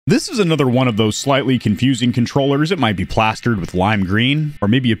This is another one of those slightly confusing controllers. It might be plastered with lime green, or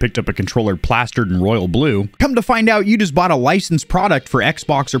maybe you picked up a controller plastered in royal blue. Come to find out, you just bought a licensed product for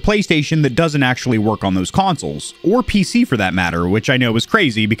Xbox or PlayStation that doesn't actually work on those consoles, or PC for that matter, which I know is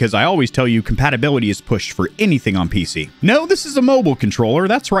crazy because I always tell you compatibility is pushed for anything on PC. No, this is a mobile controller.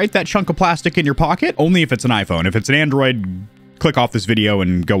 That's right, that chunk of plastic in your pocket, only if it's an iPhone. If it's an Android, click off this video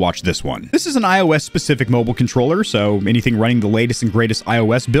and go watch this one. This is an iOS specific mobile controller, so anything running the latest and greatest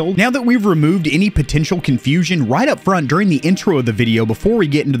iOS build. Now that we've removed any potential confusion right up front during the intro of the video before we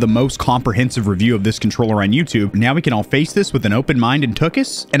get into the most comprehensive review of this controller on YouTube, now we can all face this with an open mind and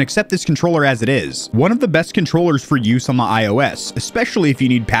tuchus and accept this controller as it is. One of the best controllers for use on the iOS, especially if you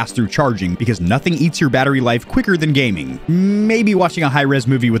need pass-through charging, because nothing eats your battery life quicker than gaming. Maybe watching a high-res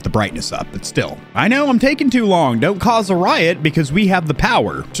movie with the brightness up, but still. I know I'm taking too long, don't cause a riot, because we have the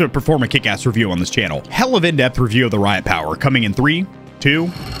power to perform a kick-ass review on this channel. Hell of in-depth review of the RiotPWR coming in 3, 2,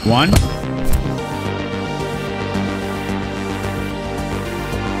 1.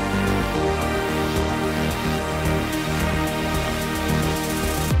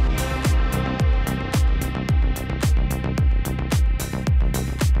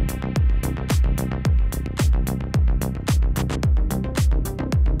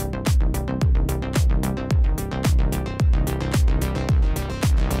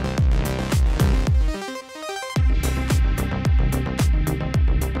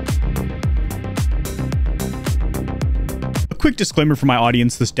 Quick disclaimer for my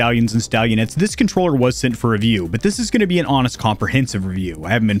audience, the Stallions and Stallionettes, this controller was sent for review, but this is going to be an honest, comprehensive review. I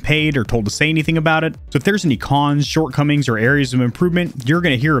haven't been paid or told to say anything about it, so if there's any cons, shortcomings, or areas of improvement, you're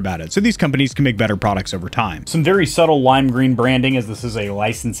going to hear about it, so these companies can make better products over time. Some very subtle lime green branding, as this is a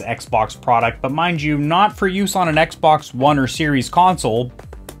licensed Xbox product, but mind you, not for use on an Xbox One or Series console.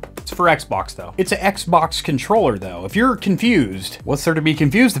 It's for Xbox though. It's an Xbox controller though. If you're confused, what's there to be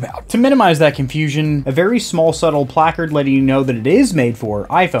confused about? To minimize that confusion, a very small subtle placard letting you know that it is made for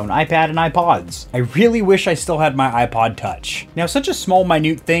iPhone, iPad, and iPods. I really wish I still had my iPod Touch. Now, such a small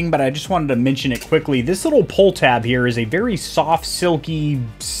minute thing, but I just wanted to mention it quickly. This little pull tab here is a very soft, silky,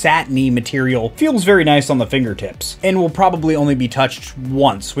 satiny material. Feels very nice on the fingertips, and will probably only be touched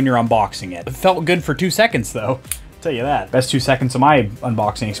once when you're unboxing it. It felt good for 2 seconds though. Tell you that. Best 2 seconds of my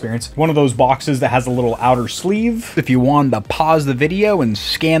unboxing experience. One of those boxes that has a little outer sleeve. If you wanted to pause the video and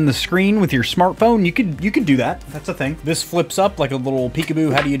scan the screen with your smartphone, you could do that. That's a thing. This flips up like a little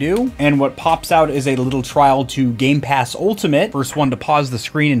peekaboo, how do you do? And what pops out is a little trial to Game Pass Ultimate. First one to pause the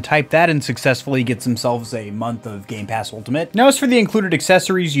screen and type that and successfully gets themselves a month of Game Pass Ultimate. Now, as for the included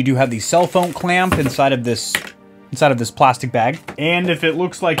accessories, you do have the cell phone clamp inside of this plastic bag. And if it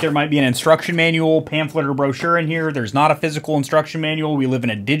looks like there might be an instruction manual, pamphlet, or brochure in here, there's not a physical instruction manual. We live in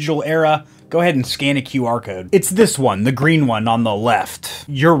a digital era. Go ahead and scan a QR code. It's this one, the green one on the left.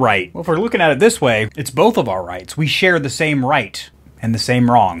 You're right. Well, if we're looking at it this way, it's both of our rights. We share the same right and the same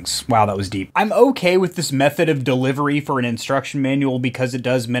wrongs. Wow, that was deep. I'm okay with this method of delivery for an instruction manual because it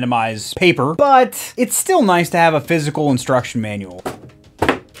does minimize paper, but it's still nice to have a physical instruction manual.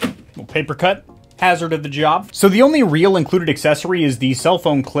 Little paper cut. Hazard of the job. So the only real included accessory is the cell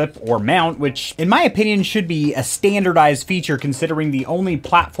phone clip or mount, which in my opinion should be a standardized feature considering the only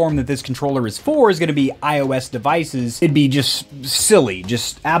platform that this controller is for is going to be iOS devices. It'd be just silly,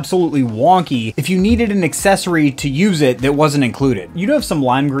 just absolutely wonky if you needed an accessory to use it that wasn't included. You do have some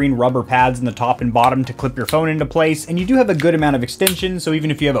lime green rubber pads in the top and bottom to clip your phone into place, and you do have a good amount of extension, so even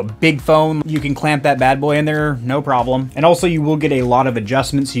if you have a big phone, you can clamp that bad boy in there, no problem. And also you will get a lot of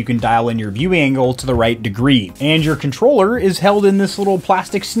adjustments so you can dial in your viewing angle to the right degree. And your controller is held in this little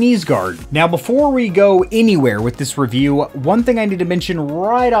plastic sneeze guard. Now, before we go anywhere with this review, one thing I need to mention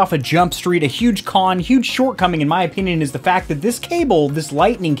right off of Jump Street, a huge con, huge shortcoming in my opinion, is the fact that this cable, this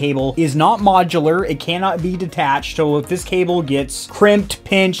lightning cable, is not modular. It cannot be detached. So if this cable gets crimped,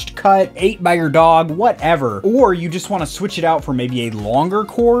 pinched, cut, ate by your dog, whatever, or you just want to switch it out for maybe a longer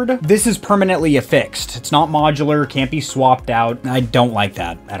cord, this is permanently affixed. It's not modular, can't be swapped out. I don't like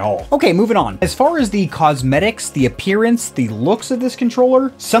that at all. Okay, moving on. As far as the cosmetics, the appearance, the looks of this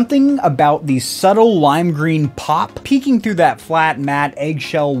controller, something about the subtle lime green pop peeking through that flat, matte,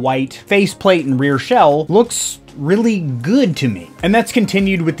 eggshell white faceplate and rear shell looks really good to me. And that's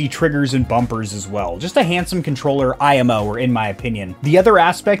continued with the triggers and bumpers as well. Just a handsome controller, IMO, or in my opinion. The other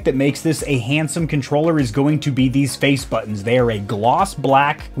aspect that makes this a handsome controller is going to be these face buttons. They are a gloss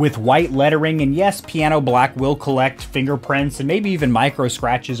black with white lettering, and yes, piano black will collect fingerprints and maybe even micro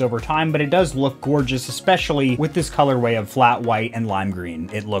scratches over time, but it does look gorgeous, especially with this colorway of flat white and lime green.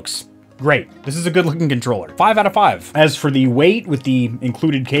 It looks Great. This is a good looking controller. 5 out of 5. As for the weight with the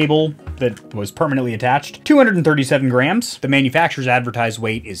included cable that was permanently attached, 237 grams. The manufacturer's advertised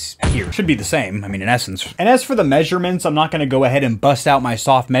weight is here. Should be the same, I mean, in essence. And as for the measurements, I'm not gonna go ahead and bust out my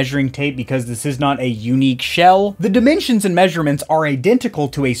soft measuring tape because this is not a unique shell. The dimensions and measurements are identical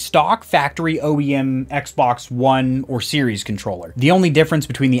to a stock factory OEM Xbox One or Series controller. The only difference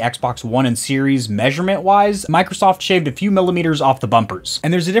between the Xbox One and Series measurement-wise, Microsoft shaved a few millimeters off the bumpers.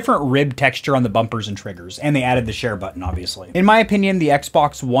 And there's a different rib texture on the bumpers and triggers, and they added the share button, obviously. In my opinion, the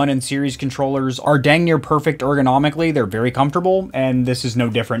Xbox One and Series controllers are dang near perfect ergonomically. They're very comfortable, and this is no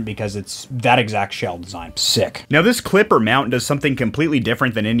different because it's that exact shell design. Sick. Now, this clip or mount does something completely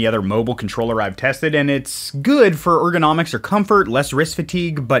different than any other mobile controller I've tested, and it's good for ergonomics or comfort, less wrist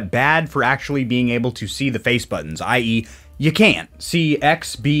fatigue, but bad for actually being able to see the face buttons, i.e., you can't see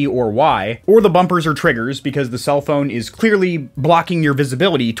X, B, or Y, or the bumpers or triggers because the cell phone is clearly blocking your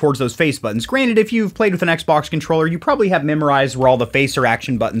visibility towards those face buttons. Granted, if you've played with an Xbox controller, you probably have memorized where all the face or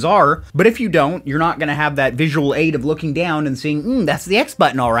action buttons are, but if you don't, you're not gonna have that visual aid of looking down and seeing, that's the X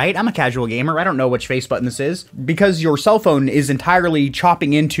button, all right. I'm a casual gamer, I don't know which face button this is, because your cell phone is entirely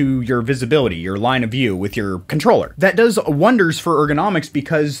chopping into your visibility, your line of view with your controller. That does wonders for ergonomics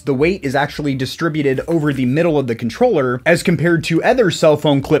because the weight is actually distributed over the middle of the controller as compared to other cell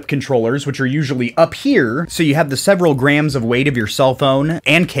phone clip controllers, which are usually up here. So you have the several grams of weight of your cell phone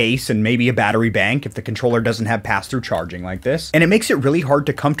and case and maybe a battery bank if the controller doesn't have pass-through charging like this. And it makes it really hard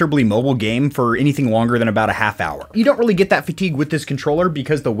to comfortably mobile game for anything longer than about a half hour. You don't really get that fatigue with this controller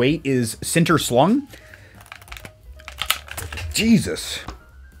because the weight is center slung. Jesus.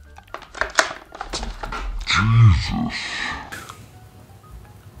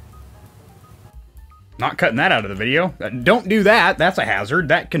 Not cutting that out of the video. Don't do that. That's a hazard.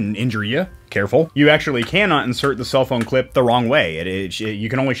 That can injure you. Careful. You actually cannot insert the cell phone clip the wrong way. You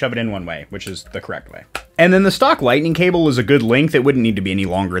can only shove it in one way, which is the correct way. And then the stock lightning cable is a good length. It wouldn't need to be any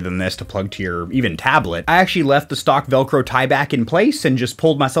longer than this to plug to your even tablet. I actually left the stock Velcro tie back in place and just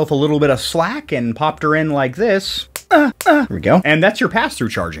pulled myself a little bit of slack and popped her in like this. There we go. And that's your pass-through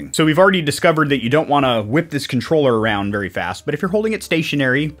charging. So we've already discovered that you don't want to whip this controller around very fast, but if you're holding it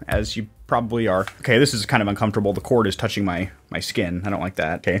stationary, as you probably are. Okay, this is kind of uncomfortable. The cord is touching my skin. I don't like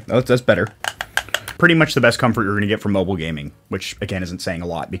that. Okay, that's better. Pretty much the best comfort you're going to get from mobile gaming, which again isn't saying a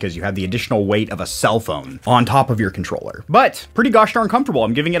lot because you have the additional weight of a cell phone on top of your controller. But pretty gosh darn comfortable.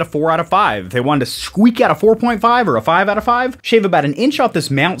 I'm giving it a 4 out of 5. If they wanted to squeak out a 4.5 or a 5 out of 5, shave about an inch off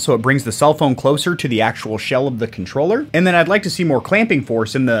this mount so it brings the cell phone closer to the actual shell of the controller. And then I'd like to see more clamping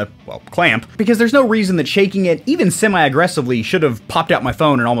force in the, well, clamp, because there's no reason that shaking it, even semi-aggressively, should have popped out my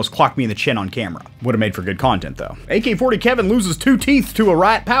phone and almost clocked me in the chin on camera. Would have made for good content though. AK-40 Kevin loses 2 teeth to a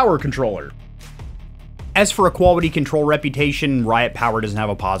RiotPWR controller. As for a quality control reputation, RiotPWR doesn't have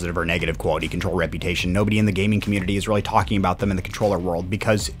a positive or negative quality control reputation. Nobody in the gaming community is really talking about them in the controller world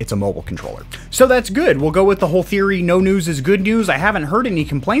because it's a mobile controller. So that's good. We'll go with the whole theory, no news is good news. I haven't heard any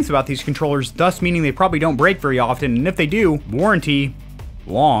complaints about these controllers, thus meaning they probably don't break very often, and if they do, warranty,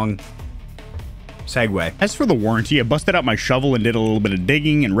 long. Segue. As for the warranty, I busted out my shovel and did a little bit of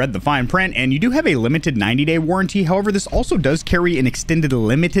digging and read the fine print, and you do have a limited 90-day warranty. However, this also does carry an extended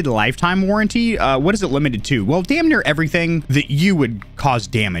limited lifetime warranty. What is it limited to? Well, damn near everything that you would cause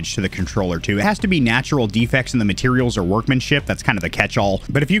damage to the controller to. It has to be natural defects in the materials or workmanship. That's kind of the catch-all.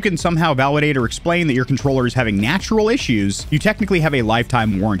 But if you can somehow validate or explain that your controller is having natural issues, you technically have a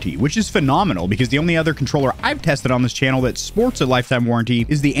lifetime warranty, which is phenomenal because the only other controller I've tested on this channel that sports a lifetime warranty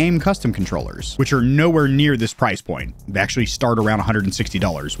is the AIM custom controllers, which are nowhere near this price point. They actually start around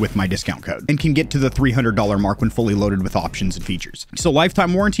 $160 with my discount code and can get to the $300 mark when fully loaded with options and features. So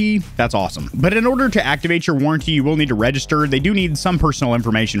lifetime warranty, that's awesome. But in order to activate your warranty, you will need to register. They do need some personal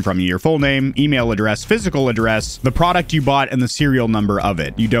information from you, your full name, email address, physical address, the product you bought, and the serial number of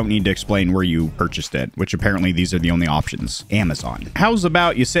it. You don't need to explain where you purchased it, which apparently these are the only options. Amazon. How's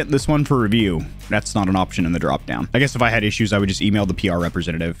about you sent this one for review? That's not an option in the drop down. I guess if I had issues, I would just email the PR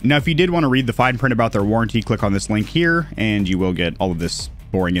representative. Now, if you did want to read the fine print about their warranty, click on this link here and you will get all of this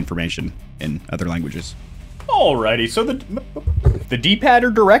boring information in other languages. Alrighty, so the D-pad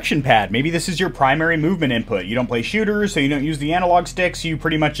or direction pad, maybe this is your primary movement input. You don't play shooters, so you don't use the analog sticks. You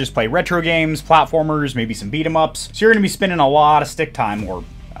pretty much just play retro games, platformers, maybe some beat 'em ups. So you're going to be spending a lot of stick time or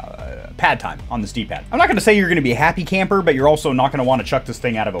pad time on this D-pad. I'm not going to say you're going to be a happy camper, but you're also not going to want to chuck this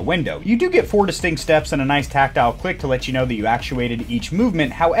thing out of a window. You do get 4 distinct steps and a nice tactile click to let you know that you actuated each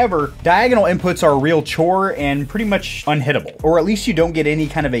movement. However, diagonal inputs are a real chore and pretty much unhittable, or at least you don't get any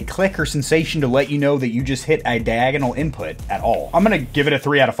kind of a click or sensation to let you know that you just hit a diagonal input at all. I'm going to give it a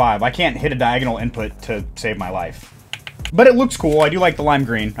 3 out of 5. I can't hit a diagonal input to save my life. but it looks cool. I do like the lime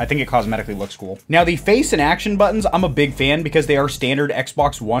green. I think it cosmetically looks cool. Now the face and action buttons, I'm a big fan because they are standard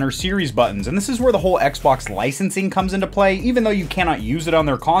Xbox One or Series buttons. And this is where the whole Xbox licensing comes into play. Even though you cannot use it on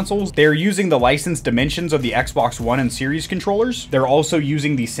their consoles, they're using the licensed dimensions of the Xbox One and Series controllers. They're also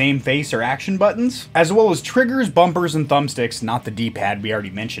using the same face or action buttons, as well as triggers, bumpers, and thumbsticks, not the D-pad we already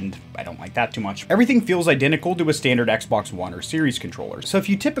mentioned. I don't like that too much. Everything feels identical to a standard Xbox One or Series controller. So if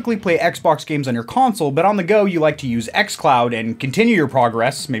you typically play Xbox games on your console, but on the go you like to use xCloud and continue your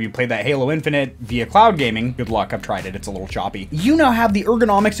progress, maybe play that Halo Infinite via cloud gaming, good luck, I've tried it, it's a little choppy. You now have the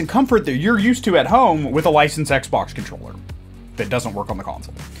ergonomics and comfort that you're used to at home with a licensed Xbox controller that doesn't work on the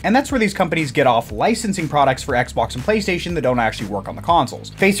console. And that's where these companies get off licensing products for Xbox and PlayStation that don't actually work on the consoles.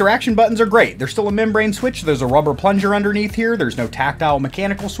 Face or action buttons are great. They're still a membrane switch. There's a rubber plunger underneath here. There's no tactile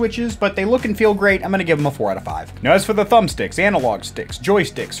mechanical switches, but they look and feel great. I'm gonna give them a 4 out of 5. Now as for the thumbsticks, analog sticks,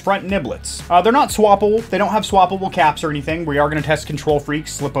 joysticks, front niblets, they're not swappable. They don't have swappable caps or anything. We are gonna test Control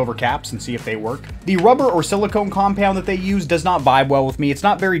Freak's slip over caps and see if they work. The rubber or silicone compound that they use does not vibe well with me. It's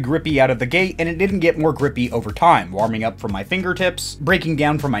not very grippy out of the gate, and it didn't get more grippy over time, warming up from my fingertips, breaking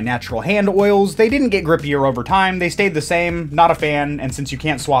down from my natural hand oils. They didn't get grippier over time. They stayed the same. Not a fan. And since you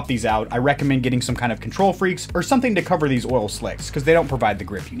can't swap these out, I recommend getting some kind of Control Freaks or something to cover these oil slicks because they don't provide the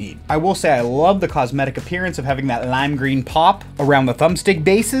grip you need. I will say I love the cosmetic appearance of having that lime green pop around the thumbstick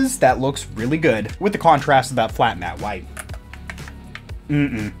bases. That looks really good with the contrast of that flat matte white.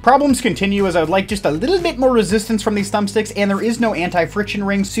 Problems continue as I would like just a little bit more resistance from these thumbsticks, and there is no anti-friction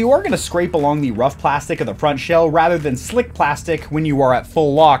ring, so you are going to scrape along the rough plastic of the front shell rather than slick plastic when you are at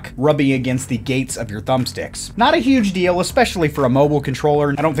full lock, rubbing against the gates of your thumbsticks. Not a huge deal, especially for a mobile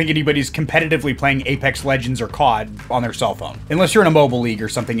controller. I don't think anybody's competitively playing Apex Legends or COD on their cell phone, unless you're in a mobile league or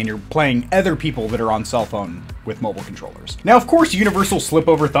something and you're playing other people that are on cell phone with mobile controllers. Now, of course, universal slip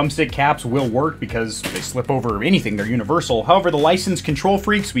over thumbstick caps will work because they slip over anything, they're universal. However, the licensed Control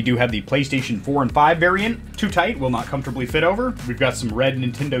Freaks, we do have the PlayStation 4 and 5 variant. Too tight, will not comfortably fit over. We've got some red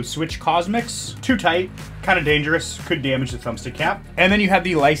Nintendo Switch Cosmics. Too tight, kind of dangerous, could damage the thumbstick cap. And then you have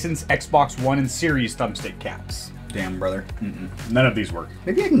the licensed Xbox One and Series thumbstick caps. Damn, brother. None of these work.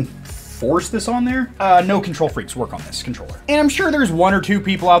 Maybe I can force this on there? No Control Freaks work on this controller. And I'm sure there's 1 or 2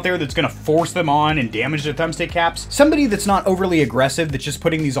 people out there that's gonna force them on and damage their thumbstick caps. Somebody that's not overly aggressive, that's just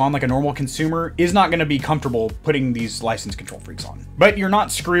putting these on like a normal consumer, is not gonna be comfortable putting these licensed Control Freaks on. But you're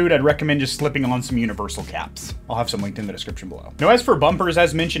not screwed. I'd recommend just slipping on some universal caps. I'll have some linked in the description below. Now, as for bumpers,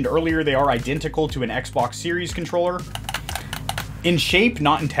 as mentioned earlier, they are identical to an Xbox Series controller. In shape,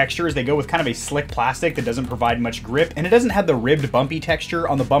 not in textures, they go with kind of a slick plastic that doesn't provide much grip, and it doesn't have the ribbed bumpy texture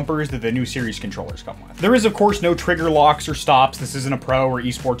on the bumpers that the new Series controllers come with. There is, of course, no trigger locks or stops. This isn't a pro or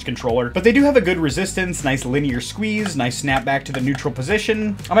esports controller, but they do have a good resistance, nice linear squeeze, nice snap back to the neutral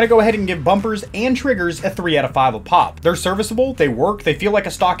position. I'm gonna go ahead and give bumpers and triggers a 3 out of 5 a pop. They're serviceable, they work, they feel like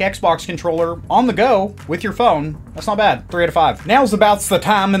a stock Xbox controller on the go with your phone. That's not bad, 3 out of 5. Now's about the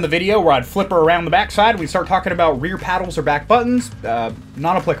time in the video where I'd flip her around the backside. We start talking about rear paddles or back buttons.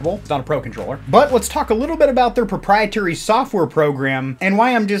 Not applicable. It's not a pro controller. But let's talk a little bit about their proprietary software program and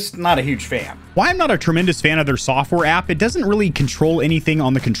why I'm just not a huge fan. Why I'm not a tremendous fan of their software app, it doesn't really control anything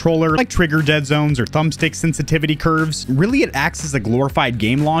on the controller, like trigger dead zones or thumbstick sensitivity curves. Really, it acts as a glorified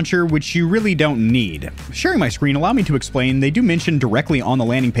game launcher, which you really don't need. Sharing my screen, allow me to explain. They do mention directly on the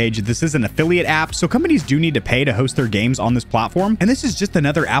landing page that this is an affiliate app, so companies do need to pay to host their games on this platform. And this is just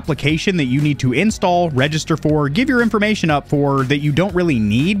another application that you need to install, register for, give your information up for, that you don't really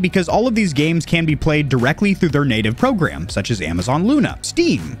need, because all of these games can be played directly through their native program, such as Amazon Luna,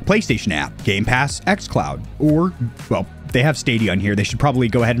 Steam, PlayStation app, Game Pass, xCloud, or, well, they have Stadia on here. They should probably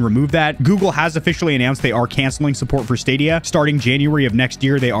go ahead and remove that. Google has officially announced they are canceling support for Stadia. Starting January of next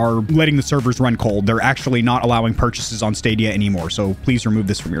year, they are letting the servers run cold. They're actually not allowing purchases on Stadia anymore, so please remove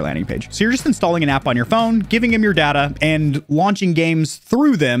this from your landing page. So you're just installing an app on your phone, giving them your data, and launching games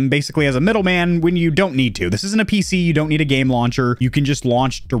through them, basically as a middleman when you don't need to. This isn't a PC. You don't need a game launcher. You can just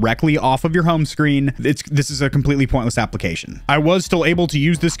launch directly off of your home screen. This is a completely pointless application. I was still able to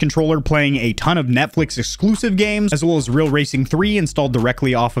use this controller playing a ton of Netflix exclusive games, as well as Real Racing 3 installed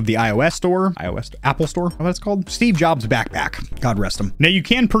directly off of the Apple Store, what it's called? Steve Jobs' backpack. God rest him. Now, you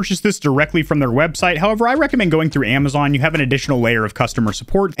can purchase this directly from their website. However, I recommend going through Amazon. You have an additional layer of customer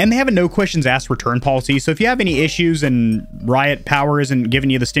support, and they have a no questions asked return policy. So if you have any issues and RiotPWR isn't giving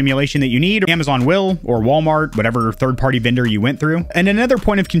you the stimulation that you need, Amazon will, or Walmart, whatever third-party vendor you went through. And another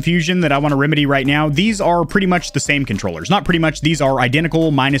point of confusion that I want to remedy right now, these are pretty much the same controllers. Not pretty much, these are identical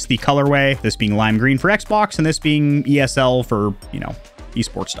minus the colorway, this being lime green for Xbox and this being ESL for, you know,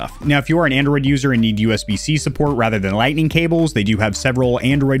 esports stuff. Now, if you are an Android user and need USB-C support rather than lightning cables, they do have several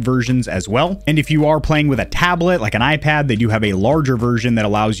Android versions as well. And if you are playing with a tablet like an iPad, they do have a larger version that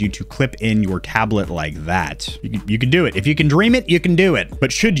allows you to clip in your tablet like that. You can do it. If you can dream it, you can do it.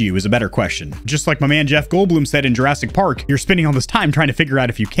 But should you is a better question. Just like my man Jeff Goldblum said in Jurassic Park, you're spending all this time trying to figure out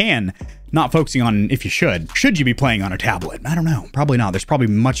if you can, not focusing on if you should. Should you be playing on a tablet? I don't know. Probably not. There's probably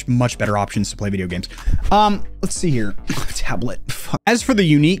much better options to play video games. Let's see here. Tablet. As for the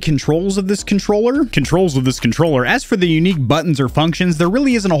unique controls of this controller, as for the unique buttons or functions, there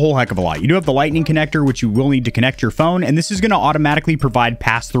really isn't a whole heck of a lot. You do have the lightning connector, which you will need to connect your phone, and this is going to automatically provide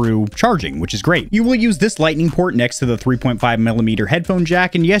pass-through charging, which is great. You will use this lightning port next to the 3.5mm headphone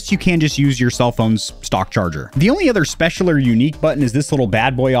jack, and yes, you can just use your cell phone's stock charger. The only other special or unique button is this little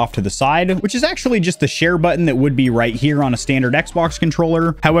bad boy off to the side, which is actually just the share button that would be right here on a standard Xbox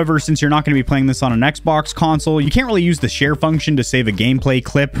controller. However, since you're not going to be playing this on an Xbox console, you can't really use the share function to save a gameplay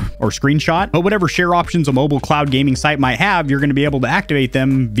clip or screenshot, but whatever share options a mobile cloud gaming site might have, you're going to be able to activate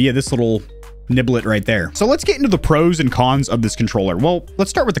them via this little niblet right there. So let's get into the pros and cons of this controller. Well, let's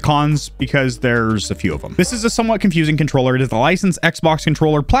start with the cons because there's a few of them. This is a somewhat confusing controller. It is a licensed Xbox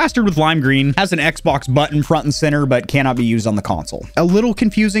controller plastered with lime green, has an Xbox button front and center, but cannot be used on the console. A little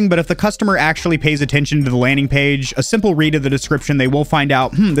confusing, but if the customer actually pays attention to the landing page, a simple read of the description, they will find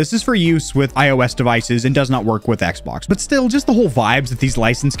out, this is for use with iOS devices and does not work with Xbox. But still, just the whole vibes that these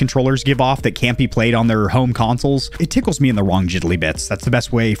licensed controllers give off that can't be played on their home consoles, it tickles me in the wrong jiddly bits. That's the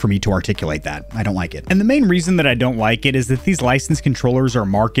best way for me to articulate that. I don't like it. And the main reason that I don't like it is that these licensed controllers are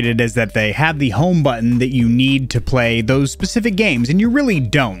marketed as that they have the home button that you need to play those specific games, and you really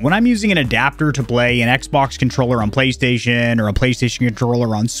don't. When I'm using an adapter to play an Xbox controller on PlayStation or a PlayStation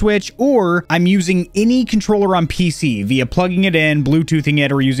controller on Switch, or I'm using any controller on PC via plugging it in, Bluetoothing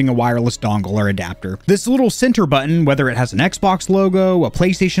it, or using a wireless dongle or adapter, this little center button, whether it has an Xbox logo, a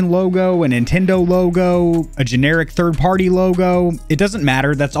PlayStation logo, a Nintendo logo, a generic third-party logo, it doesn't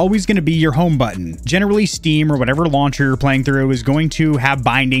matter. That's always going to be your home button. Generally, Steam or whatever launcher you're playing through is going to have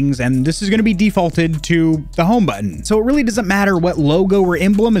bindings, and this is going to be defaulted to the home button. So it really doesn't matter what logo or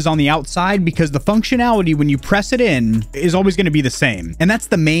emblem is on the outside because the functionality when you press it in is always going to be the same. And that's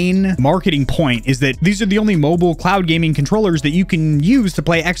the main marketing point, is that these are the only mobile cloud gaming controllers that you can use to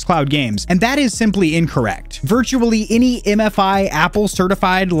play xCloud games. And that is simply incorrect. Virtually any MFI Apple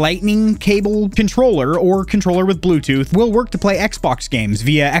certified lightning cable controller or controller with Bluetooth will work to play Xbox games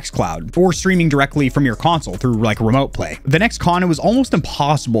via xCloud or streaming directly from your console through like remote play. The next con, it was almost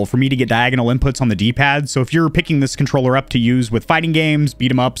impossible for me to get diagonal inputs on the D-pad. So if you're picking this controller up to use with fighting games, beat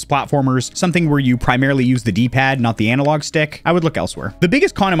 'em ups, platformers, something where you primarily use the D-pad, not the analog stick, I would look elsewhere. The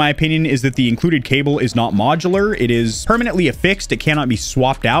biggest con in my opinion is that the included cable is not modular. It is permanently affixed. It cannot be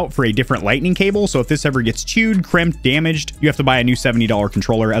swapped out for a different lightning cable. So if this ever gets chewed, crimped, damaged, you have to buy a new $70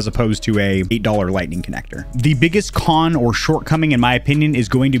 controller as opposed to a $8 lightning connector. The biggest con or shortcoming in my opinion is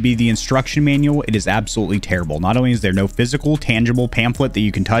going to be the instruction manual. It is absolutely terrible. Not only is there no physical, tangible pamphlet that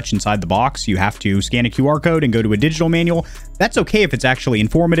you can touch inside the box, you have to scan a QR code and go to a digital manual. That's okay if it's actually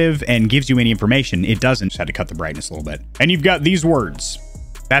informative and gives you any information. It doesn't. Just had to cut the brightness a little bit. And you've got these words.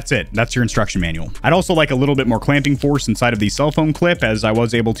 That's it. That's your instruction manual. I'd also like a little bit more clamping force inside of the cell phone clip, as I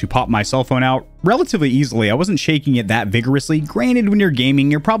was able to pop my cell phone out relatively easily. I wasn't shaking it that vigorously. Granted, when you're gaming,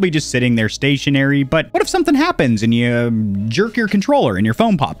 you're probably just sitting there stationary, but what if something happens and you jerk your controller and your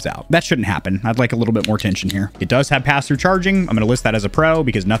phone pops out? That shouldn't happen. I'd like a little bit more tension here. It does have pass-through charging. I'm going to list that as a pro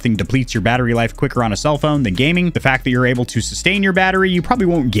because nothing depletes your battery life quicker on a cell phone than gaming. The fact that you're able to sustain your battery, you probably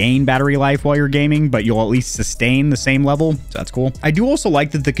won't gain battery life while you're gaming, but you'll at least sustain the same level. So that's cool. I do also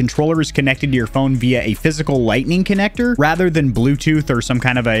like that the controller is connected to your phone via a physical lightning connector rather than Bluetooth or some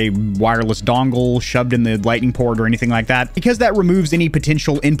kind of a wireless dongle shoved in the lightning port or anything like that, because that removes any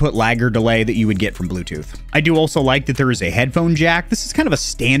potential input lag or delay that you would get from Bluetooth. I do also like that there is a headphone jack. This is kind of a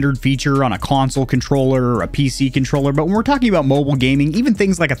standard feature on a console controller or a PC controller, but when we're talking about mobile gaming, even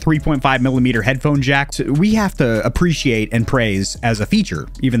things like a 3.5mm headphone jack, we have to appreciate and praise as a feature,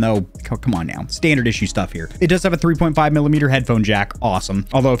 even though, come on now, standard issue stuff here. It does have a 3.5mm headphone jack. Awesome.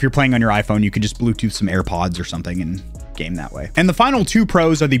 Although if you're playing on your iPhone, you could just Bluetooth some AirPods or something and game that way. And the final two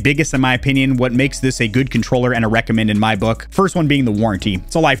pros are the biggest in my opinion, what makes this a good controller and a recommend in my book. First one being the warranty.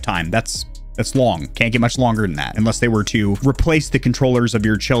 It's a lifetime. That's long. Can't get much longer than that unless they were to replace the controllers of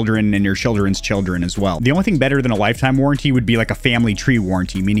your children and your children's children as well. The only thing better than a lifetime warranty would be like a family tree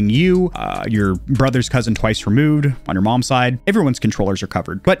warranty, meaning you, your brother's cousin twice removed on your mom's side, everyone's controllers are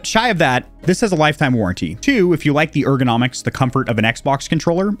covered. But shy of that, this has a lifetime warranty. Two, if you like the ergonomics, the comfort of an Xbox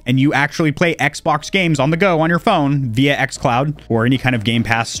controller, and you actually play Xbox games on the go on your phone via xCloud or any kind of Game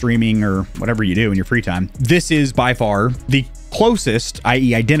Pass streaming or whatever you do in your free time, this is by far the closest,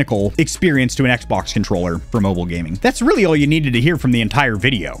 i.e. identical, experience to an Xbox controller for mobile gaming. That's really all you needed to hear from the entire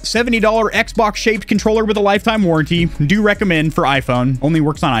video. $70 Xbox-shaped controller with a lifetime warranty. Do recommend for iPhone. Only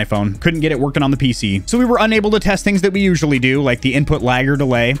works on iPhone. Couldn't get it working on the PC. So we were unable to test things that we usually do, like the input lag or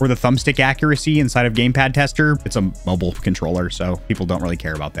delay or the thumbstick accuracy inside of Gamepad Tester. It's a mobile controller, so people don't really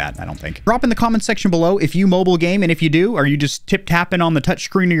care about that, I don't think. Drop in the comment section below if you mobile game, and if you do, are you just tip-tapping on the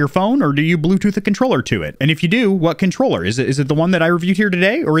touchscreen of your phone, or do you Bluetooth a controller to it? And if you do, what controller? Is it the one that I reviewed here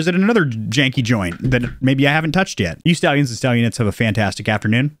today, or is it another janky joint that maybe I haven't touched yet? You Stallions and Stallionettes have a fantastic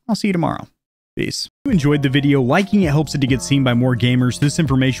afternoon. I'll see you tomorrow. Peace. If you enjoyed the video, liking it helps it to get seen by more gamers. This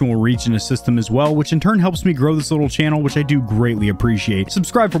information will reach and assist them as well, which in turn helps me grow this little channel, which I do greatly appreciate.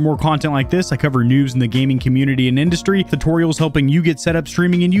 Subscribe for more content like this. I cover news in the gaming community and industry, tutorials helping you get set up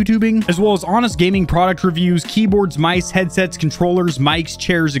streaming and YouTubing, as well as honest gaming product reviews, keyboards, mice, headsets, controllers, mics,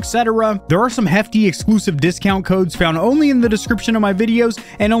 chairs, etc. There are some hefty exclusive discount codes found only in the description of my videos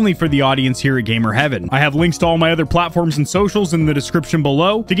and only for the audience here at Gamer Heaven. I have links to all my other platforms and socials in the description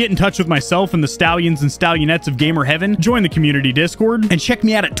below. To get in touch with myself and the Stallions and Stallionettes of Gamer Heaven, join the community Discord, and check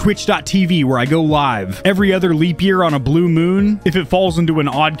me out at twitch.tv where I go live every other leap year on a blue moon if it falls into an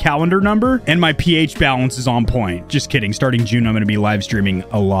odd calendar number, and my pH balance is on point. Just kidding. Starting June, I'm going to be live streaming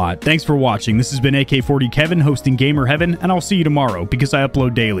a lot. Thanks for watching. This has been AK40 Kevin hosting Gamer Heaven, and I'll see you tomorrow because I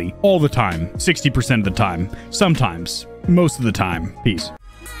upload daily. All the time. 60% of the time. Sometimes. Most of the time. Peace.